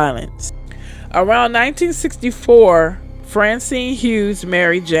domestic violence. Around 1964, Francine Hughes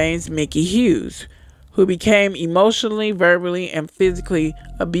married James Mickey Hughes, who became emotionally, verbally, and physically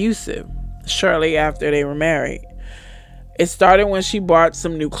abusive shortly after they were married. It started when she bought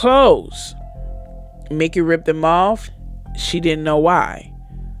some new clothes. Mickey ripped them off. She didn't know why.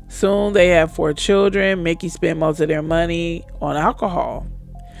 Soon they had 4 children. Mickey spent most of their money on alcohol.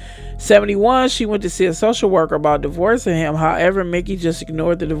 71, she went to see a social worker about divorcing him. However, Mickey just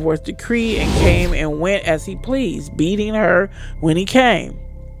ignored the divorce decree and came and went as he pleased, beating her when he came.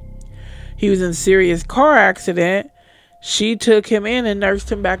 He was in a serious car accident. She took him in and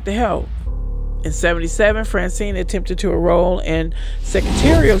nursed him back to health. In 77, Francine attempted to enroll in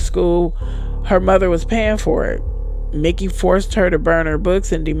secretarial school. Her mother was paying for it. Mickey forced her to burn her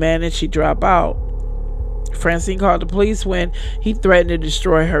books and demanded she drop out. Francine called the police when he threatened to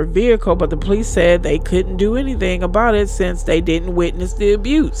destroy her vehicle, but the police said they couldn't do anything about it since they didn't witness the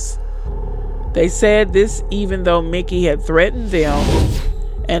abuse. They said this even though Mickey had threatened them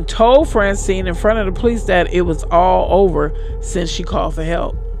and told Francine in front of the police that it was all over since she called for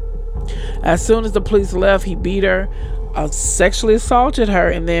help. As soon as the police left, he beat her, sexually assaulted her,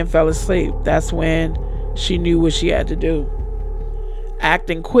 and then fell asleep. That's when she knew what she had to do.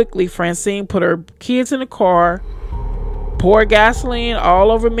 Acting quickly, Francine put her kids in the car, poured gasoline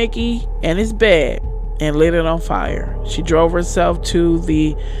all over Mickey and his bed, and lit it on fire. She drove herself to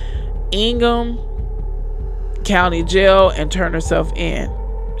the Ingham County Jail and turned herself in.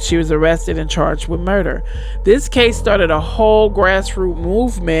 She was arrested and charged with murder. This case started a whole grassroots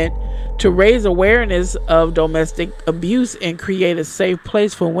movement to raise awareness of domestic abuse and create a safe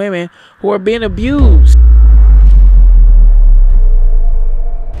place for women who are being abused.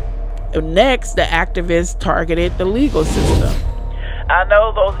 Next, the activists targeted the legal system. I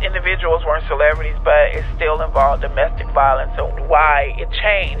know those individuals weren't celebrities, but it still involved domestic violence, and why it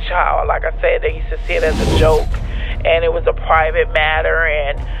changed. How, like I said, they used to see it as a joke, and it was a private matter,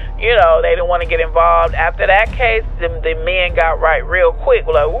 and you know, they didn't want to get involved. After that case, the men got right real quick.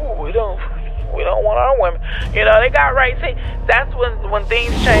 Like, ooh, we don't want our women. You know, they got right. See, that's when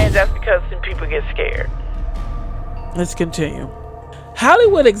things change. That's because some people get scared. Let's continue.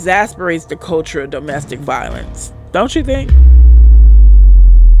 Hollywood exasperates the culture of domestic violence, don't you think?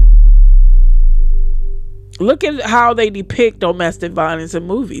 Look at how they depict domestic violence in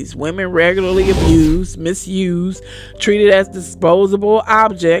movies. Women regularly abused, misused, treated as disposable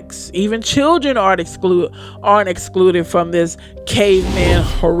objects. Even children aren't excluded from this caveman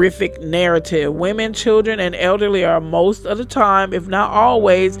horrific narrative. Women, children, and elderly are most of the time, if not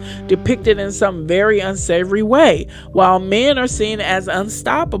always, depicted in some very unsavory way, while men are seen as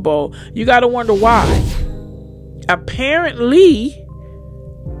unstoppable. You gotta wonder why. Apparently,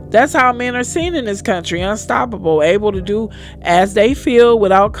 that's how men are seen in this country. Unstoppable, able to do as they feel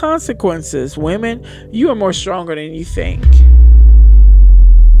without consequences. Women, you are more stronger than you think.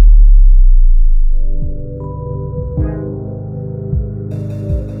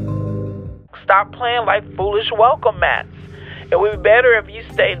 Stop playing like foolish welcome mats. It would be better if you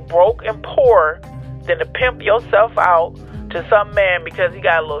stayed broke and poor than to pimp yourself out to some man because he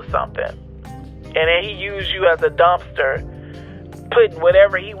got a little something. And then he used you as a dumpster, putting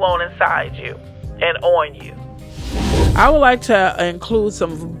whatever he want inside you and on you. I would like to include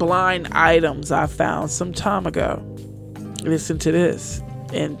some blind items I found some time ago. Listen to this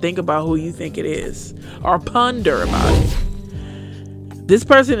and think about who you think it is, or ponder about it. This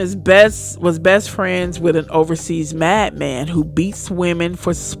person was best friends with an overseas madman who beats women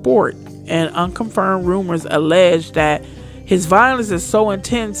for sport, and unconfirmed rumors allege that his violence is so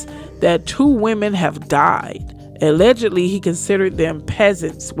intense that 2 women have died. Allegedly, he considered them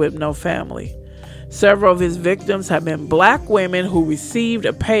peasants with no family. Several of his victims have been black women who received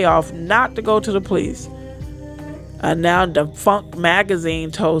a payoff not to go to the police. A now defunct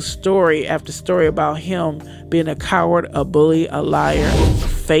magazine told story after story about him being a coward, a bully, a liar, a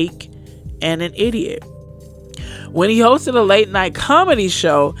fake, and an idiot. When he hosted a late-night comedy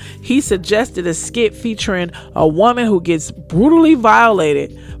show, he suggested a skit featuring a woman who gets brutally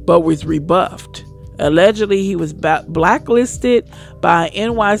violated but was rebuffed. Allegedly, he was blacklisted by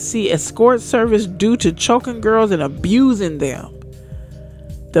NYC escort service due to choking girls and abusing them.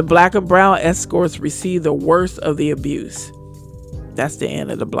 The black and brown escorts received the worst of the abuse. That's the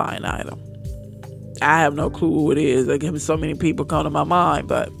end of the blind item. I have no clue who it is. Like, so many people come to my mind,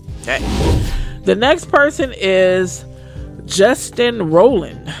 but hey. The next person is Justin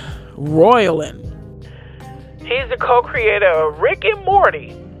Roiland. He's the co-creator of Rick and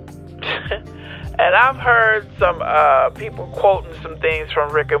Morty. And I've heard some people quoting some things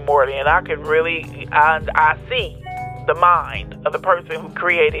from Rick and Morty, and I can really, I see the mind of the person who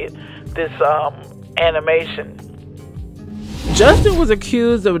created this animation. Justin was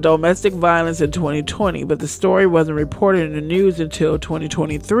accused of domestic violence in 2020, but the story wasn't reported in the news until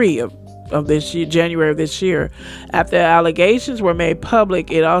 2023 of this year, January of this year. After allegations were made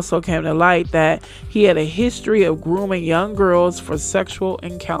public, it also came to light that he had a history of grooming young girls for sexual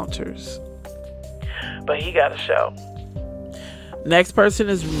encounters. But he got a show. Next person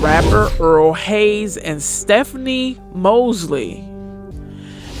is rapper Earl Hayes and Stephanie Mosley.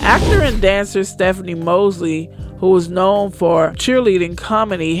 Actor and dancer Stephanie Mosley, who was known for cheerleading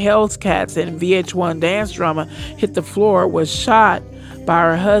comedy Hell's Cats and VH1 dance drama Hit the Floor, was shot by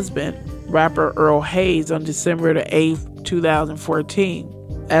her husband, rapper Earl Hayes, on December the 8th,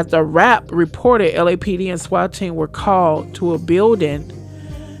 2014. As the rap reported, LAPD and SWAT team were called to a building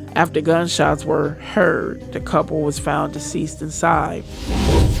after gunshots were heard. The couple was found deceased inside.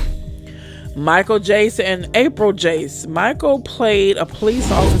 Michael Jace and April Jace. Michael played a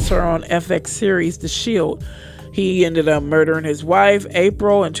police officer on FX series The Shield. He ended up murdering his wife,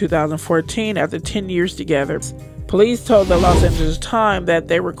 April, in 2014 after 10 years together. Police told the Los Angeles Times that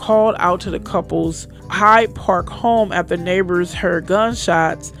they were called out to the couple's Hyde Park home after neighbors heard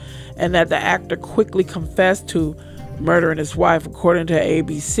gunshots, and that the actor quickly confessed to murdering his wife. According to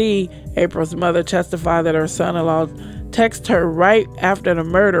ABC, April's mother testified that her son-in-law texted her right after the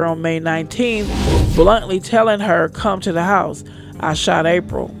murder on May 19th, bluntly telling her, "Come to the house. I shot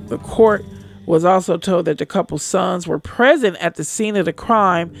April." The court was also told that the couple's sons were present at the scene of the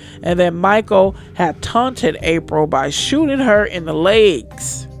crime and that Michael had taunted April by shooting her in the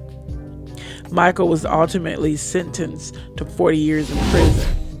legs. Michael was ultimately sentenced to 40 years in prison.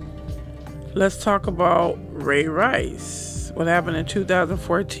 Let's talk about Ray Rice. What happened in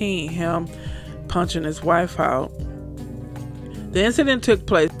 2014, him punching his wife out. The incident took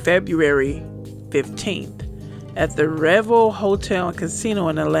place February 15th at the Revel Hotel and Casino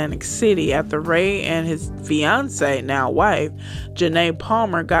in Atlantic City after Ray and his fiancée, now wife, Janae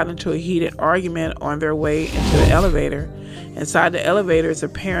Palmer, got into a heated argument on their way into the elevator. Inside the elevator, it's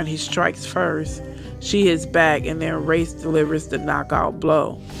apparent he strikes first. She hits back, and then Race delivers the knockout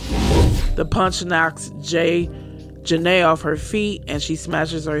blow. The punch knocks Janae off her feet, and she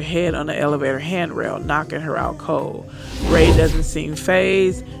smashes her head on the elevator handrail, knocking her out cold. Ray doesn't seem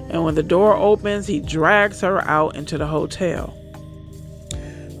fazed, and when the door opens, he drags her out into the hotel.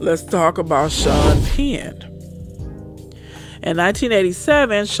 Let's talk about Sean Penn. In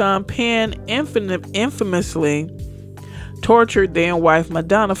 1987, Sean Penn infamously tortured then-wife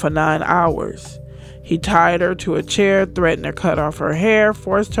Madonna for 9 hours. He tied her to a chair, threatened to cut off her hair,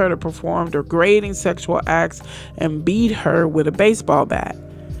 forced her to perform degrading sexual acts, and beat her with a baseball bat.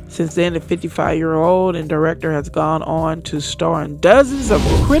 Since then, the 55-year-old and director has gone on to star in dozens of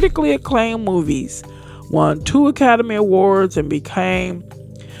critically acclaimed movies, won 2 Academy Awards, and became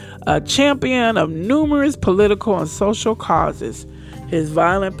a champion of numerous political and social causes. His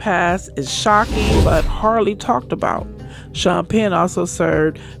violent past is shocking but hardly talked about. Sean Penn also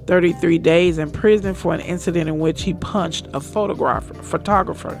served 33 days in prison for an incident in which he punched a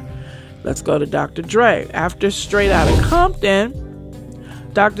photographer. Let's go to Dr. Dre. After Straight Outta Compton,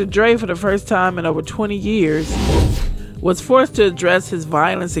 Dr. Dre, for the first time in over 20 years, was forced to address his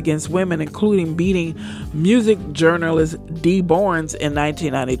violence against women, including beating music journalist Dee Barnes in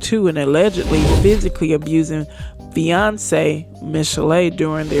 1992 and allegedly physically abusing fiancée Michelle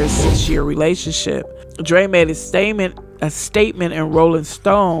during their 6-year relationship. Dre made a statement in Rolling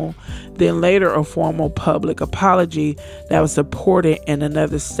Stone, then later a formal public apology that was supported in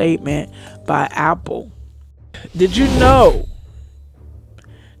another statement by Apple. Did you know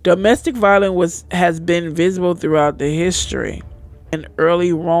domestic violence has been visible throughout the history? In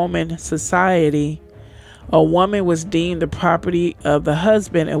early Roman society, a woman was deemed the property of the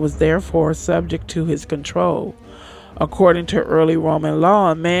husband and was therefore subject to his control. According to early Roman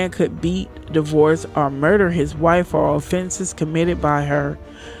law, a man could beat, divorce, or murder his wife for offenses committed by her,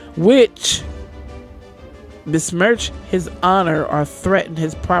 which besmirch his honor or threaten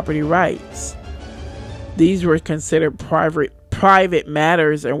his property rights. These were considered private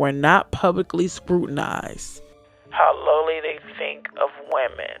matters and were not publicly scrutinized. How lowly they think of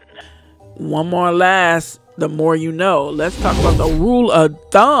women. One more last, the more you know. Let's talk about the rule of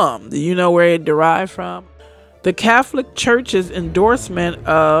thumb. Do you know where it derived from? The Catholic Church's endorsement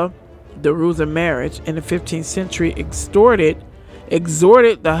of the rules of marriage in the 15th century exhorted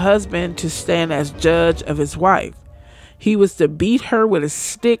the husband to stand as judge of his wife. He was to beat her with a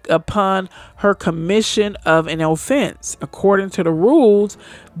stick upon her commission of an offense. According to the rules,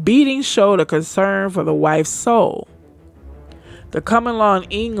 beating showed a concern for the wife's soul. The common law in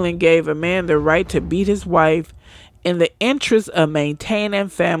England gave a man the right to beat his wife in the interest of maintaining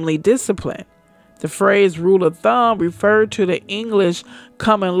family discipline. The phrase rule of thumb referred to the English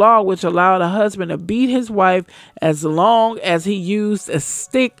common law, which allowed a husband to beat his wife as long as he used a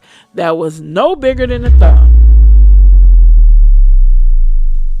stick that was no bigger than a thumb.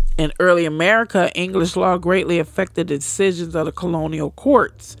 In early America, English law greatly affected the decisions of the colonial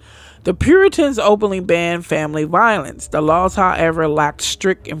courts. The Puritans openly banned family violence. The laws, however, lacked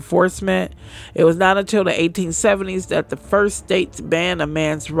strict enforcement. It was not until the 1870s that the first states banned a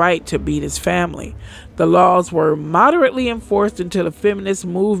man's right to beat his family. The laws were moderately enforced until the feminist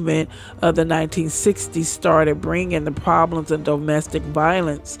movement of the 1960s started bringing the problems of domestic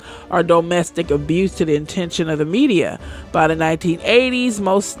violence or domestic abuse to the attention of the media. By the 1980s,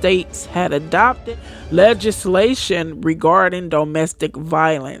 most states had adopted legislation regarding domestic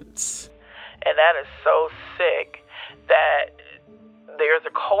violence. And that is so sick that there's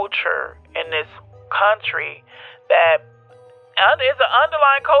a culture in this country that there's an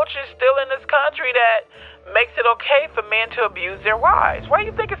underlying culture still in this country that makes it okay for men to abuse their wives. Why do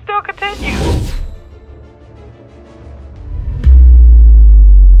you think it still continues?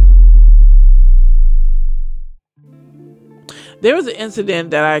 There was an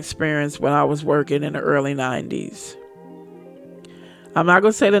incident that I experienced when I was working in the early 90s. I'm not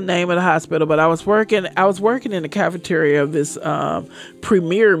going to say the name of the hospital, but I was working in the cafeteria of this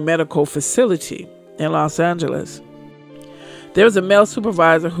premier medical facility in Los Angeles. There was a male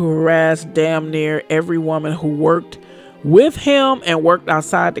supervisor who harassed damn near every woman who worked with him and worked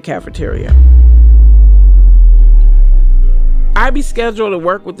outside the cafeteria. I'd be scheduled to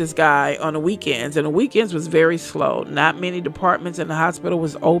work with this guy on the weekends, and the weekends was very slow. Not many departments in the hospital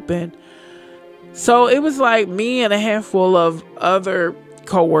was open. So it was like me and a handful of other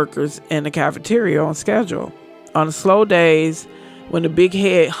co-workers in the cafeteria on schedule. On the slow days, when the big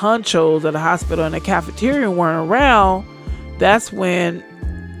head honchos of the hospital and the cafeteria weren't around, that's when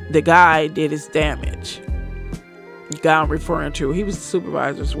the guy did his damage. The guy I'm referring to, he was the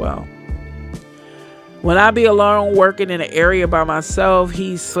supervisor as well. When I be alone working in an area by myself,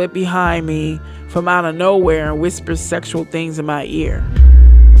 he slipped behind me from out of nowhere and whispered sexual things in my ear.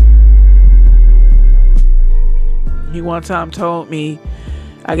 He one time told me,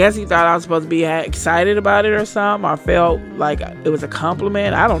 I guess he thought I was supposed to be excited about it or something. I felt like it was a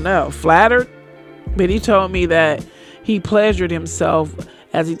compliment. I don't know, flattered. But he told me that he pleasured himself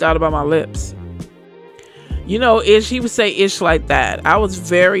as he thought about my lips. You know, he would say ish like that. I was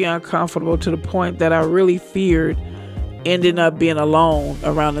very uncomfortable to the point that I really feared ending up being alone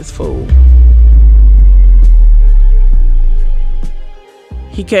around this fool.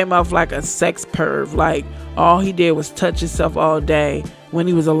 He came off like a sex perv, like all he did was touch himself all day when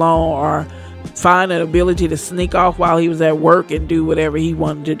he was alone, or find an ability to sneak off while he was at work and do whatever he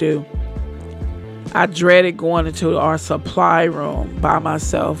wanted to do. I dreaded going into our supply room by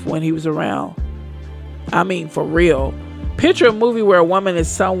myself when he was around. I mean, for real. Picture a movie where a woman is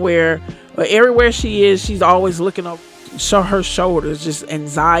somewhere, but everywhere she is, she's always looking up, show her shoulders, just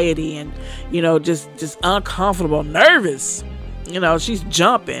anxiety and, just uncomfortable, nervous. She's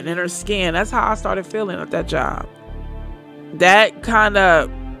jumping in her skin. That's how I started feeling at that job. That kind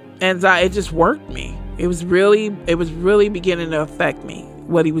of anxiety, it just worked me. It was really beginning to affect me,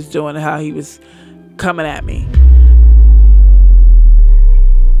 what he was doing and how he was coming at me.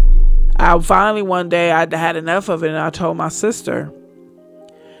 I finally one day I had enough of it, and I told my sister.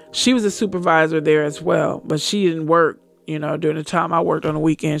 She was a supervisor there as well, but she didn't work, during the time I worked on the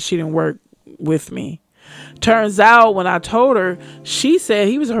weekend. She didn't work with me. Turns out when I told her, she said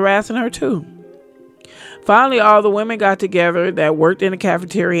he was harassing her too. Finally, all the women got together that worked in the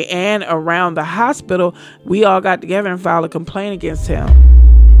cafeteria and around the hospital. We all got together and filed a complaint against him.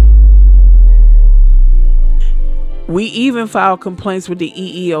 We even filed complaints with the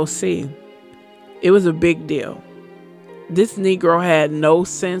EEOC. It was a big deal. This Negro had no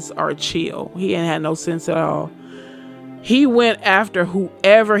sense or chill. He ain't had no sense at all. He went after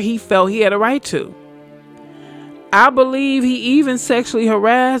whoever he felt he had a right to. I believe he even sexually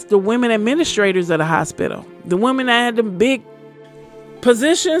harassed the women administrators of the hospital. The women that had the big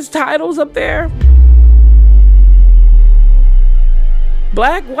positions, titles up there.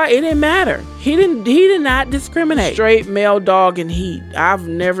 Black, white, it didn't matter. He did not discriminate. Straight male dog in heat. I've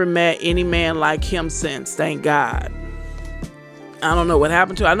never met any man like him since, thank God. I don't know what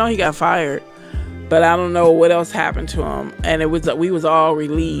happened to him. I know he got fired, but I don't know what else happened to him. And we was all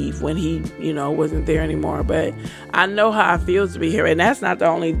relieved when he, wasn't there anymore. But I know how it feels to be here, and that's not the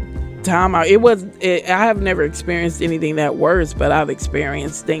only time I have never experienced anything that worse, but I've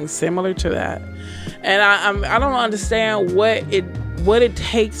experienced things similar to that. And I don't understand what it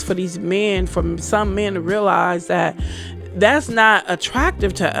takes for these men, for some men to realize that that's not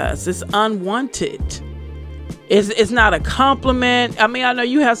attractive to us. It's unwanted. It's not a compliment. I mean, I know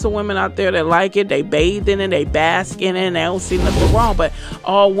you have some women out there that like it. They bathe in it, they bask in it, and they don't see nothing wrong. But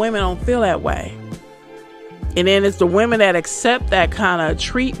all women don't feel that way. And then it's the women that accept that kind of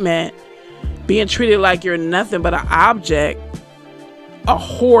treatment, being treated like you're nothing but an object, a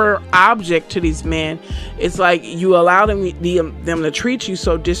horror object to these men. It's like you allow them to treat you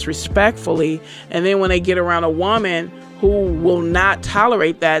so disrespectfully, and then when they get around a woman who will not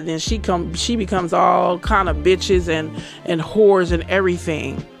tolerate that, then she becomes all kind of bitches and whores and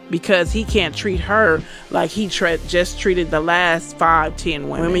everything, because he can't treat her like he just treated the last 5-10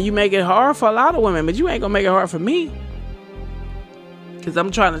 women. You make it hard for a lot of women, but you ain't gonna make it hard for me. Because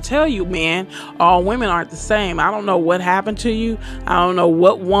I'm trying to tell you, man, all women aren't the same. I don't know what happened to you. I don't know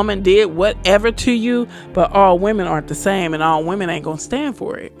what woman did whatever to you, but all women aren't the same, and all women ain't going to stand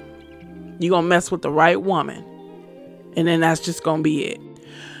for it. You're going to mess with the right woman, and then that's just going to be it.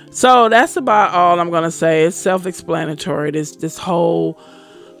 So that's about all I'm going to say. It's self-explanatory. This whole...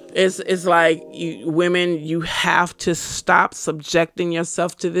 It's like women, you have to stop subjecting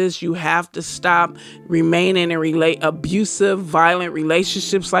yourself to this. You have to stop remaining in abusive, violent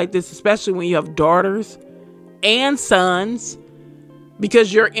relationships like this, especially when you have daughters and sons,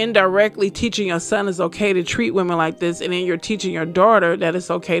 because you're indirectly teaching your son it's okay to treat women like this, and then you're teaching your daughter that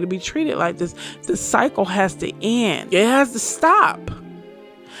it's okay to be treated like this. The cycle has to end. It has to stop.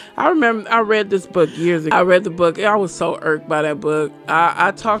 I remember I read this book years ago. I read the book. I was so irked by that book.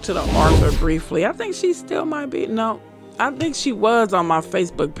 I talked to the author briefly. I think she still might be. No, I think she was on my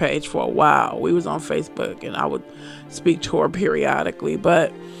Facebook page for a while. We was on Facebook, and I would speak to her periodically.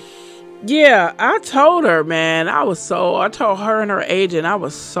 But yeah, I told her, man, I told her and her agent, I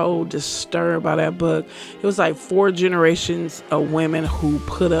was so disturbed by that book. It was like 4 generations of women who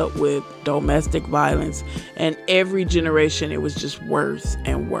put up with domestic violence, and every generation it was just worse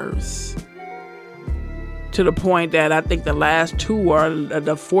and worse. To the point that I think the last 2 are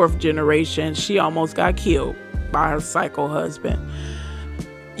the 4th generation. She almost got killed by her psycho husband.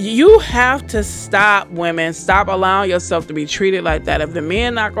 You have to stop, women. Stop allowing yourself to be treated like that. If the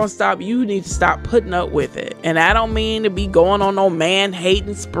men not gonna stop, you need to stop putting up with it. And I don't mean to be going on no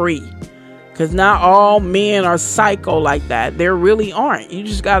man-hating spree, because not all men are psycho like that. There really aren't. You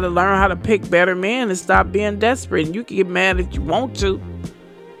just got to learn how to pick better men and stop being desperate. And you can get mad if you want to.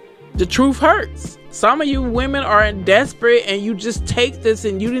 The truth hurts. Some of you women are desperate, and you just take this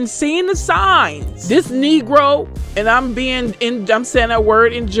and you didn't see the signs. This Negro, and I'm saying that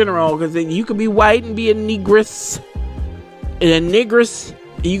word in general, because you could be white and be a negress, and a negress,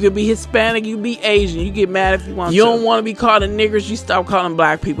 You could be Hispanic, you be Asian. You get mad if you want to. You don't want to be called a niggers, you stop calling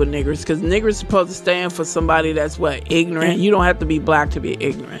black people niggers. Because niggers supposed to stand for somebody that's what? Ignorant. You don't have to be black to be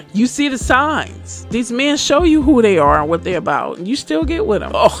ignorant. You see the signs. These men show you who they are and what they're about. And you still get with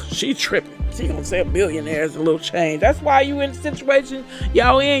them. Oh, she tripping. She gonna say a billionaire is a little change. That's why you in the situation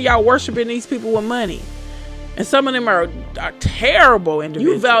y'all worshiping these people with money. And some of them are terrible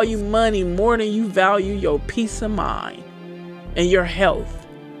individuals. You value money more than you value your peace of mind and your health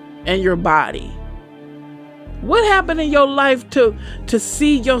and your body. What happened in your life to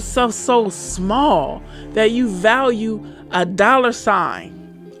see yourself so small that you value a dollar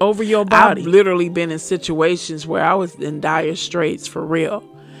sign over your body? I've literally been in situations where I was in dire straits for real.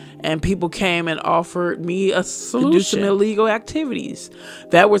 And people came and offered me a solution to do some illegal activities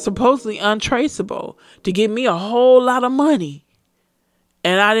that were supposedly untraceable to give me a whole lot of money.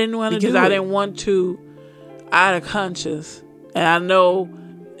 And I didn't want to do it. Because I didn't want to, out of conscience. And I know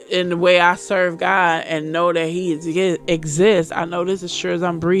in the way I serve God and know that He exists, I know this as sure as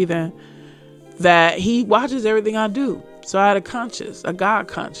I'm breathing, that He watches everything I do. So I had a conscience, a God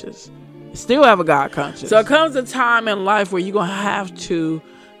conscience. Still have a God conscience. So it comes a time in life where you're going to have to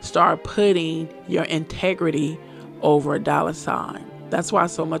start putting your integrity over a dollar sign. That's why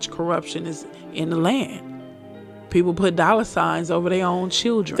so much corruption is in the land. People put dollar signs over their own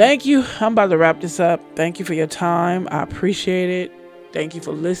children. Thank you. I'm about to wrap this up. Thank you for your time. I appreciate it. Thank you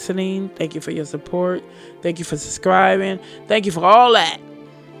for listening. Thank you for your support. Thank you for subscribing. Thank you for all that.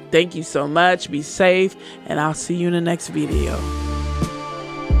 Thank you so much. Be safe. And I'll see you in the next video.